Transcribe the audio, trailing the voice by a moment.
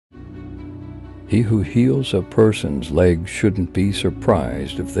He who heals a person's leg shouldn't be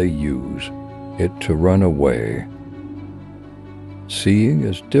surprised if they use it to run away. Seeing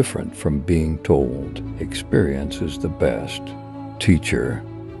is different from being told. Experience is the best teacher.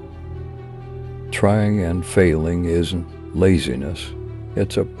 Trying and failing isn't laziness,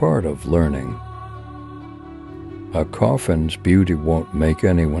 it's a part of learning. A coffin's beauty won't make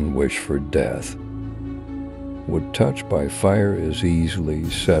anyone wish for death. Wood touched by fire is easily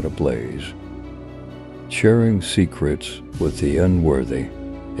set ablaze. Sharing secrets with the unworthy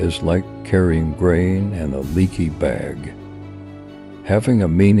is like carrying grain in a leaky bag. Having a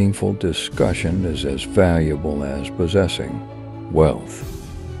meaningful discussion is as valuable as possessing wealth.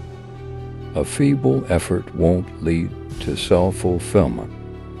 A feeble effort won't lead to self-fulfillment.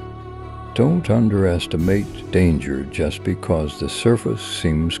 Don't underestimate danger just because the surface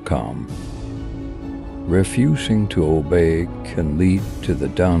seems calm. Refusing to obey can lead to the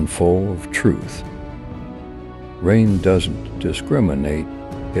downfall of truth. Rain doesn't discriminate,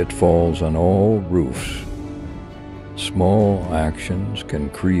 it falls on all roofs. Small actions can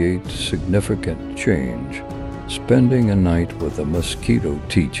create significant change. Spending a night with a mosquito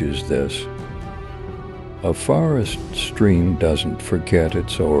teaches this. A forest stream doesn't forget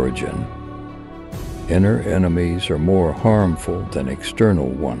its origin. Inner enemies are more harmful than external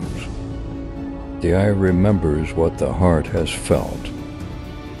ones. The eye remembers what the heart has felt.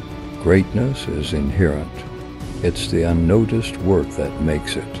 Greatness is inherent. It's the unnoticed work that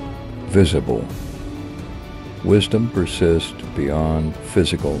makes it visible. Wisdom persists beyond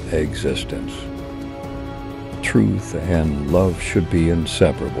physical existence. Truth and love should be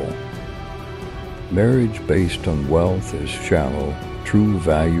inseparable. Marriage based on wealth is shallow. True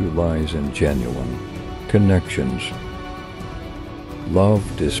value lies in genuine connections. Love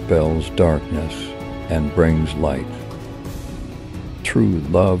dispels darkness and brings light. True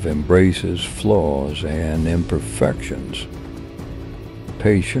love embraces flaws and imperfections.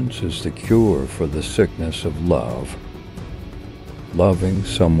 Patience is the cure for the sickness of love. Loving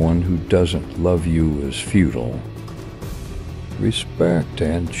someone who doesn't love you is futile. Respect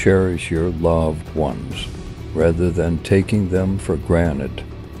and cherish your loved ones, rather than taking them for granted.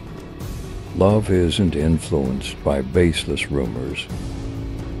 Love isn't influenced by baseless rumors.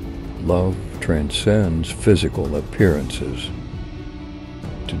 Love transcends physical appearances.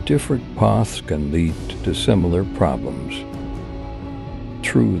 Different paths can lead to similar problems.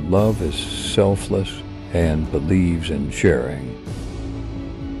 True love is selfless and believes in sharing.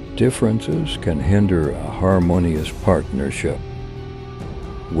 Differences can hinder a harmonious partnership.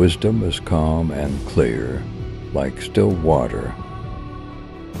 Wisdom is calm and clear, like still water.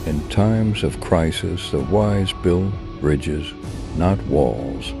 In times of crisis, the wise build bridges, not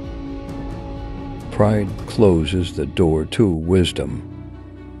walls. Pride closes the door to wisdom.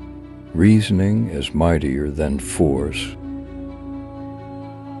 Reasoning is mightier than force.